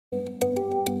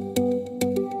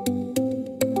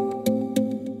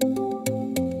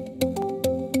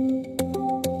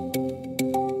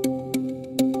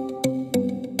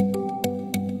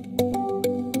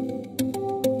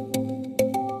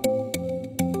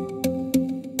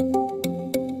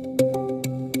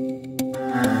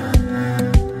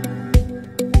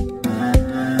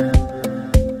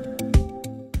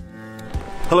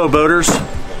boaters.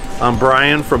 I'm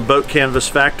Brian from Boat Canvas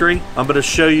Factory. I'm going to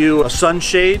show you a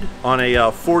sunshade on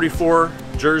a 44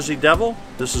 Jersey Devil.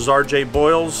 This is RJ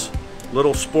Boyle's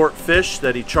little sport fish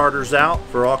that he charters out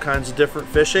for all kinds of different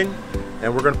fishing.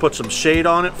 And we're going to put some shade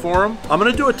on it for him. I'm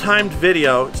going to do a timed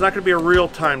video. It's not going to be a real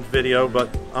timed video,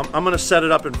 but I'm going to set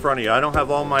it up in front of you. I don't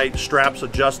have all my straps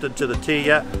adjusted to the T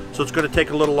yet, so it's going to take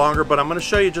a little longer, but I'm going to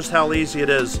show you just how easy it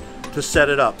is to set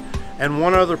it up. And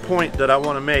one other point that I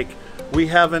want to make, we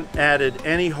haven't added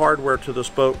any hardware to this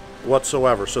boat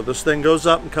whatsoever. So this thing goes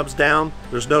up and comes down.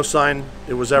 There's no sign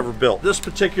it was ever built. This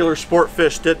particular sport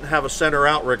fish didn't have a center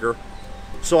outrigger,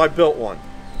 so I built one.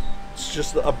 It's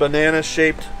just a banana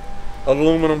shaped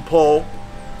aluminum pole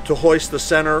to hoist the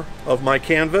center of my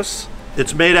canvas.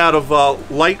 It's made out of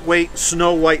lightweight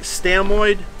snow white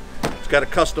stamoid. It's got a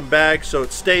custom bag so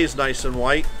it stays nice and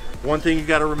white. One thing you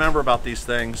got to remember about these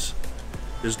things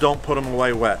is don't put them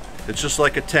away wet. It's just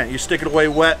like a tent. You stick it away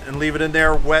wet and leave it in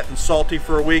there wet and salty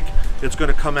for a week, it's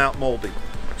going to come out moldy.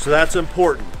 So that's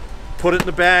important. Put it in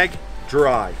the bag,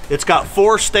 dry. It's got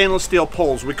 4 stainless steel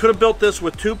poles. We could have built this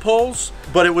with 2 poles,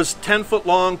 but it was 10 foot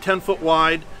long, 10 foot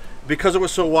wide. Because it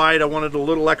was so wide, I wanted a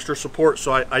little extra support,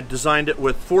 so I designed it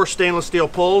with 4 stainless steel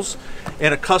poles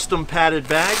and a custom padded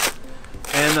bag.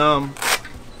 And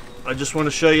I just want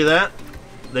to show you that.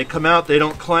 They come out, they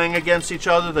don't clang against each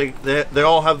other. They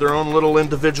all have their own little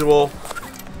individual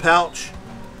pouch.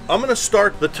 I'm going to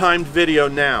start the timed video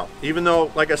now, even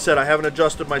though, like I said, I haven't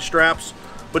adjusted my straps,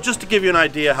 but just to give you an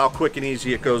idea how quick and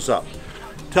easy it goes up.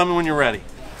 Tell me when you're ready.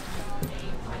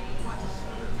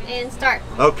 And start.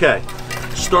 Okay.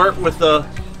 Start with the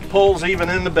poles even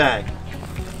in the bag.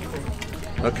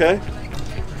 Okay?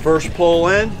 First pole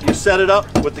in, you set it up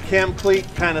with the cam cleat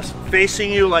kind of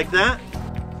facing you like that.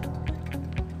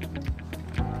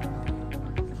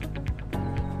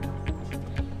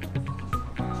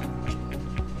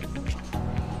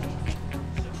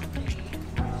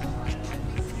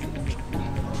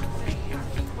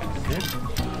 Okay.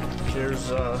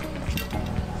 Here's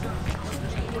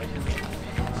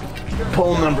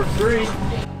pole number 3.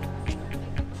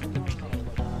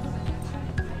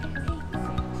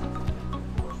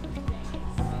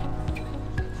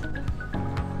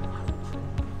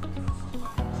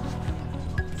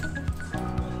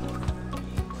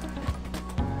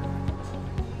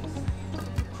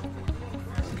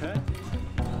 Okay.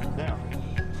 Now,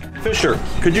 Fisher,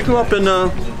 could you go up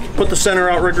and put the center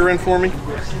outrigger in for me?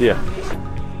 Yeah.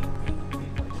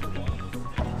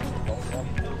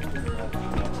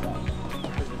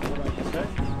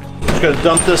 Going to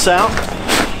dump this out.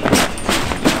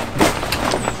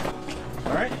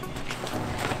 All right.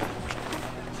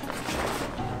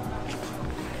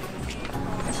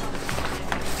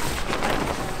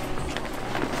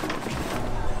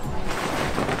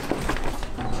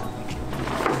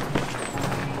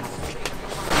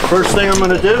 First thing I'm going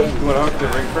to do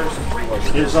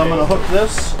is I'm going to hook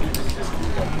this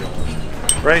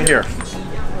right here.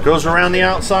 Goes around the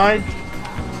outside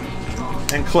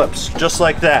and clips just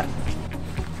like that.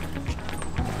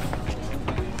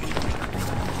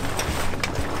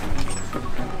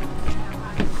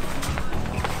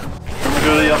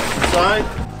 Go to the opposite side.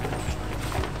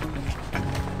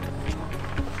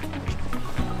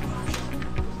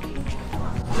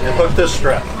 And hook this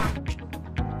strap.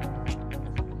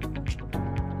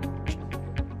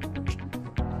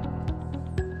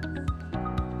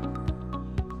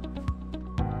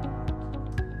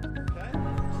 Okay.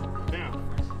 Now,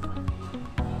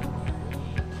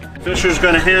 Fisher's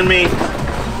going to hand me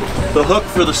the hook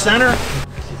for the center.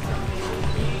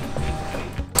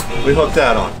 We hook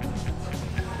that on.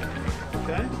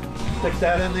 Okay, stick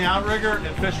that in the outrigger,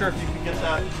 and Fisher, if you can get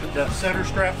that center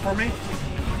strap for me.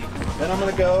 Then I'm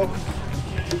going to go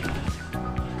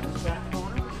back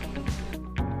corner.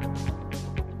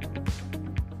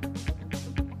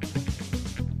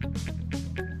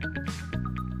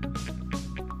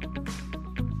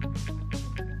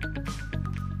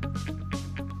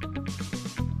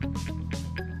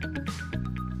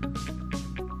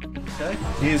 Okay,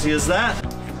 easy as that.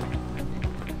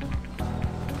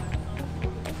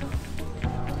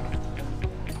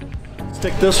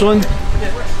 Stick this one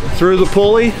through the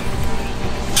pulley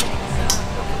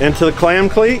into the clam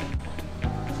cleat.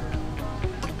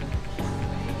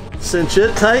 Cinch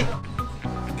it tight.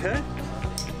 Okay.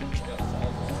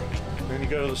 Then you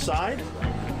go to the side.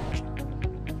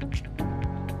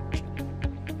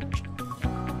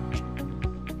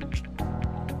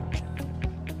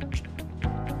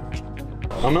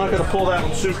 I'm not going to pull that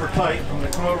one super tight. I'm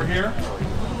going to come over here,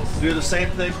 do the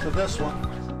same thing to this one.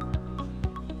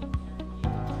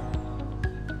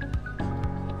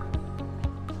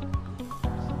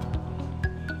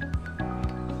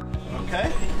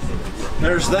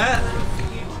 There's that.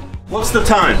 What's the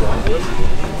time?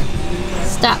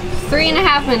 Stop.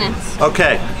 3.5 minutes.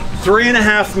 Okay,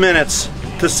 3.5 minutes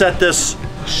to set this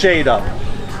shade up.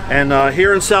 And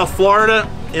here in South Florida,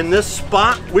 in this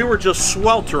spot, we were just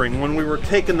sweltering when we were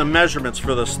taking the measurements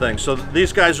for this thing. So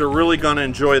these guys are really gonna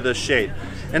enjoy this shade.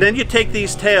 And then you take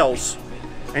these tails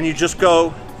and you just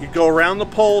go around the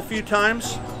pole a few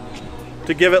times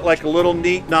to give it like a little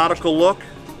neat nautical look.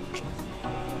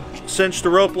 Cinch the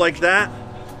rope like that,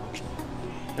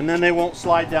 and then they won't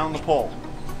slide down the pole.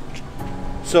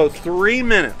 So 3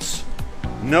 minutes,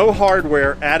 no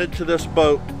hardware added to this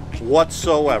boat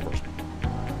whatsoever.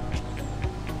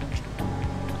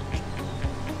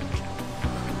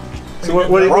 So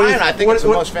Brian, I think it's the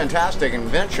most fantastic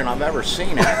invention I've ever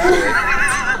seen, actually.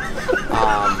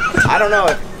 I don't know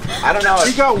if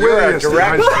he got wittiest in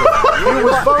high school. He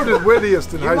was voted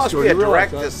wittiest in high school. You must be a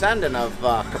direct descendant of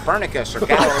Copernicus or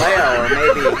Galileo or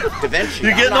maybe Da Vinci.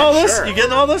 You getting all this? You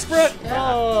getting all this, Brett?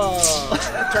 Oh.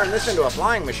 I'll turn this into a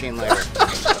flying machine later.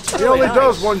 He only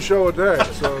does one show a day,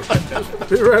 so just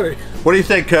be ready. What do you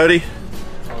think, Cody?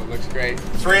 Oh, it looks great.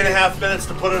 3.5 minutes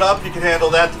to put it up. You can handle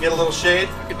that to get a little shade.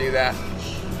 I could do that.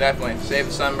 Definitely. Save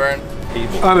the sunburn.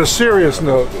 On a serious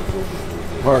note,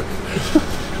 Mark.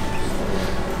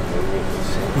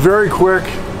 Very quick.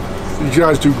 You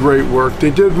guys do great work.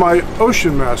 They did my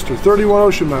Ocean Master, 31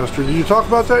 Ocean Master. Did you talk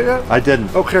about that yet? I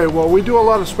didn't. Okay, well, we do a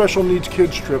lot of special needs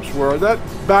kids trips where that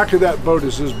back of that boat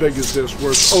is as big as this,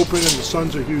 where it's open and the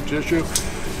sun's a huge issue.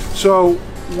 So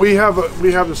we have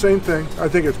the same thing. I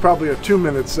think it's probably a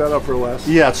 2-minute setup or less.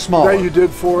 Yeah, it's small. That you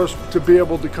did for us to be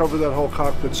able to cover that whole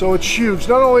cockpit. So it's huge,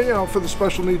 not only for the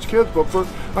special needs kids, but for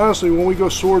honestly when we go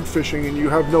sword fishing and you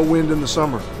have no wind in the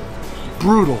summer,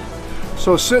 brutal.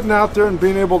 So sitting out there and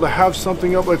being able to have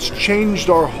something up, it's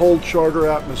changed our whole charter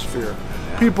atmosphere.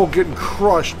 People getting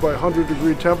crushed by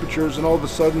 100-degree temperatures, and all of a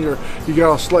sudden you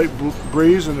got a slight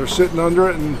breeze, and they're sitting under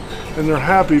it, and they're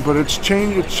happy. But it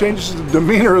changes the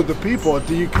demeanor of the people.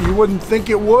 You wouldn't think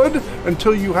it would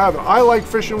until you have it. I like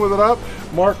fishing with it up.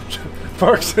 Mark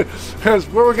says,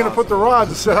 where are we going to put the rods?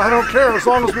 I said, I don't care as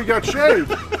long as we got shade.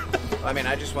 I mean,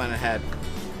 I just went and had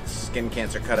skin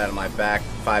cancer cut out of my back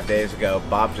 5 days ago.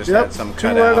 Bob just had some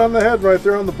cut out. 2 right on the head right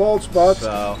there on the bald spots,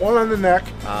 so, 1 on the neck.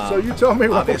 So you tell me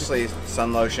what. Obviously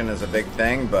sun lotion is a big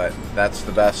thing, but that's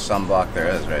the best sunblock there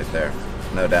is right there.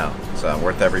 No doubt. It's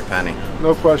worth every penny.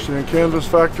 No question. In Canvas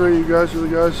Factory, you guys are the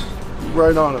guys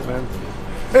right on it, man.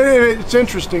 And it's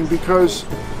interesting because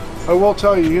I will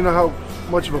tell you, you know how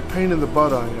much of a pain in the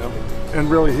butt I am.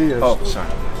 And really he is. Oh, sorry.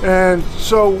 And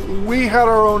so we had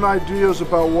our own ideas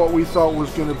about what we thought was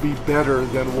going to be better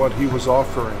than what he was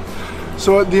offering.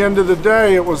 So at the end of the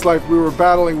day, it was like we were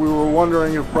battling. We were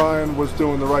wondering if Brian was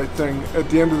doing the right thing. At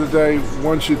the end of the day,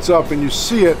 once it's up and you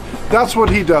see it, that's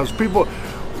what he does. People,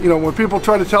 when people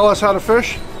try to tell us how to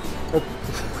fish,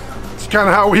 it's kind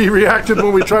of how we reacted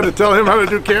when we tried to tell him how to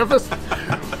do canvas.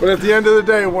 But at the end of the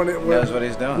day, when he knows what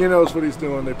he's doing. He knows what he's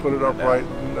doing. They put it up right,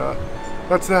 and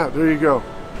that's that. There you go.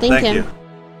 Thank you.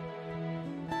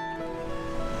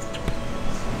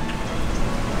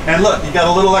 And look, you got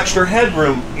a little extra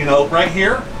headroom, right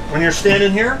here, when you're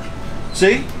standing here.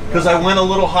 See? Because I went a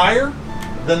little higher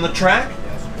than the track.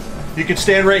 You can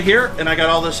stand right here, and I got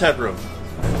all this headroom.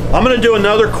 I'm going to do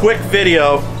another quick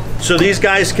video so these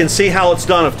guys can see how it's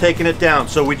done of taking it down.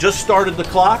 So we just started the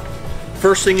clock.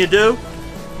 First thing you do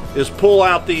is pull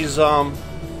out these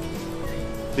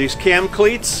cam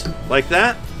cleats like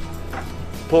that.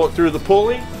 Pull it through the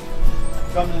pulley.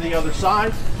 Come to the other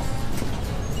side.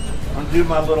 Undo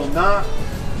my little knot.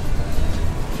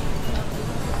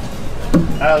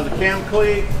 Out of the cam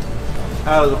cleat.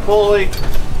 Out of the pulley.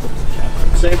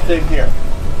 Same thing here.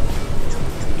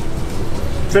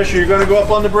 Fisher, you're going to go up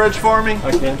on the bridge for me?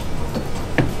 I can.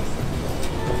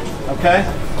 Okay.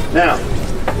 Now,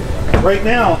 right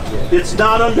now, it's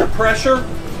not under pressure,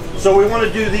 so we want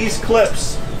to do these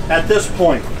clips at this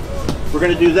point. We're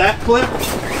going to do that clip.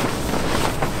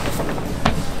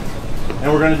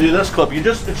 And we're going to do this clip.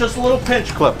 It's just a little pinch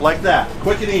clip like that.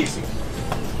 Quick and easy.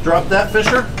 Drop that,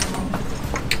 Fisher.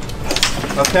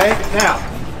 Okay, now,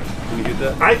 can you get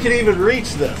that? I can even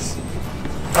reach this.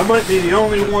 I might be the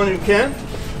only one who can.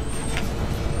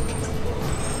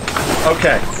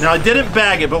 Okay, now I didn't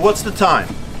bag it, but what's the time?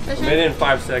 A minute and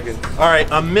 5 seconds. All right,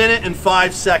 a minute and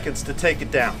 5 seconds to take it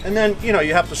down. And then,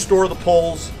 you have to store the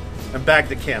poles and bag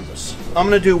the canvas. I'm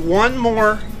going to do one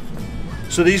more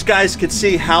so these guys can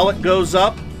see how it goes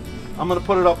up. I'm going to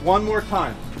put it up one more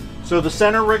time. So the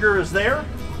center rigger is there.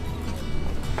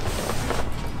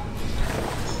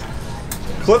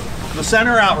 Clip the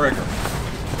center outrigger.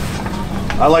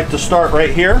 I like to start right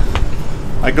here.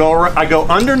 I go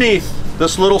underneath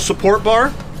this little support bar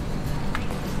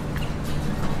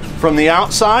from the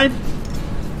outside,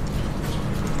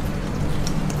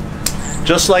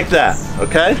 just like that,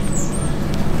 okay?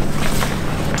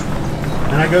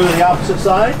 And I go to the opposite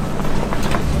side,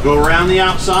 go around the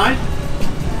outside,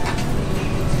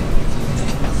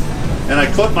 and I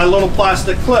clip my little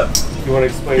plastic clip. You want to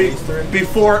explain these three?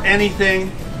 Before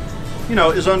anything, you know,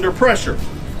 is under pressure.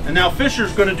 And now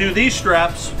Fisher's going to do these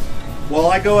straps while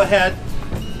I go ahead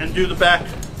and do the back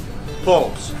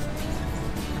pulls.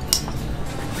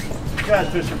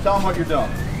 Guys, Fisher, tell them what you're doing.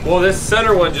 Well, this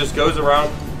center one just goes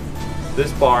around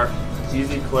this bar,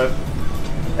 easy clip,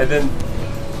 and then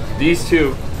these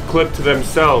two clip to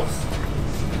themselves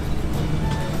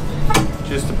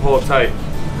just to pull it tight.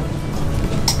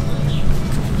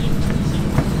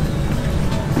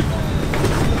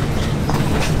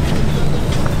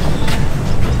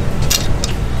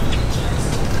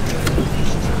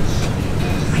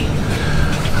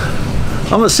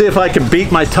 I'm going to see if I can beat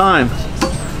my time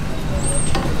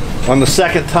on the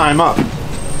second time up.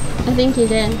 I think you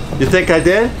did. You think I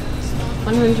did?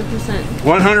 100%.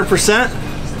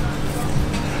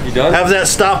 100%? You done? Have that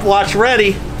stopwatch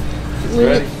ready.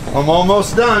 Ready? I'm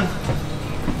almost done.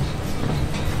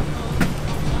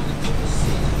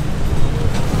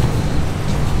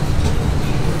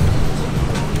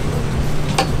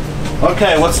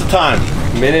 Okay, what's the time?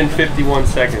 Minute and 51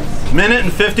 seconds. Minute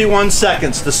and 51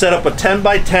 seconds to set up a 10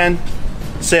 by 10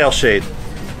 sail shade.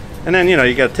 And then, you know,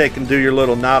 you got to take and do your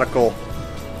little nautical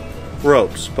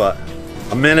ropes. But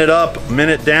a minute up, a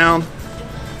minute down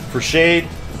for shade,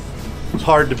 it's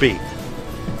hard to beat.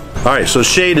 All right, so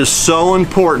shade is so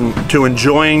important to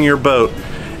enjoying your boat.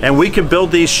 And we can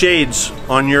build these shades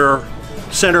on your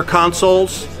center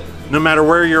consoles no matter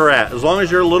where you're at. As long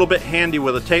as you're a little bit handy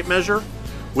with a tape measure,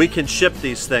 we can ship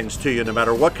these things to you no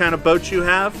matter what kind of boat you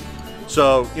have.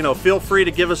 So, you know, feel free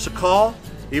to give us a call.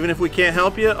 Even if we can't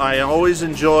help you, I always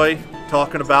enjoy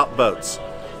talking about boats.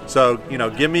 So, you know,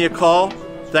 give me a call.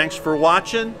 Thanks for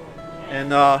watching,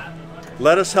 and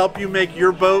let us help you make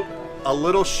your boat a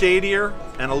little shadier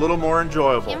and a little more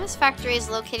enjoyable. Canvas Factory is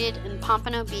located in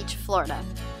Pompano Beach, Florida.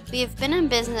 We have been in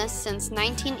business since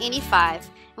 1985,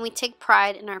 and we take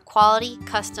pride in our quality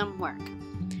custom work.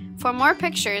 For more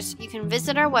pictures, you can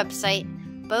visit our website,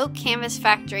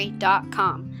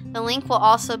 boatcanvasfactory.com. The link will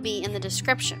also be in the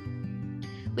description.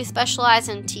 We specialize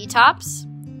in T-tops,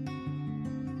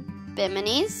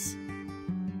 biminis,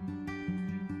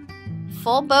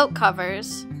 full boat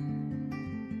covers,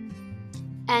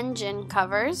 engine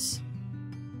covers,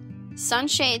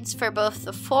 sunshades for both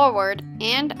the forward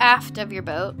and aft of your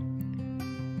boat,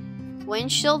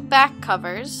 windshield back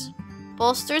covers,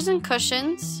 bolsters and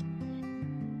cushions,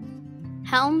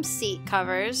 helm seat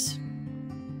covers,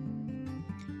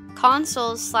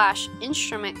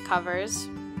 console/instrument covers,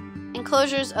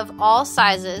 enclosures of all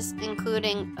sizes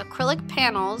including acrylic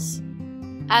panels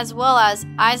as well as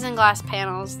isinglass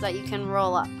panels that you can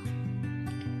roll up.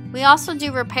 We also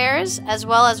do repairs as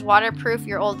well as waterproof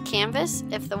your old canvas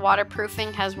if the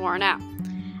waterproofing has worn out,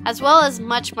 as well as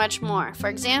much more. For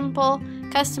example,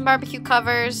 custom barbecue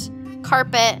covers,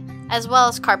 carpet, as well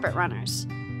as carpet runners.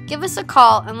 Give us a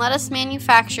call and let us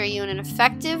manufacture you an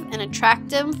effective and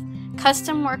attractive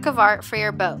custom work of art for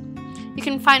your boat. You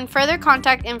can find further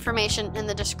contact information in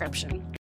the description.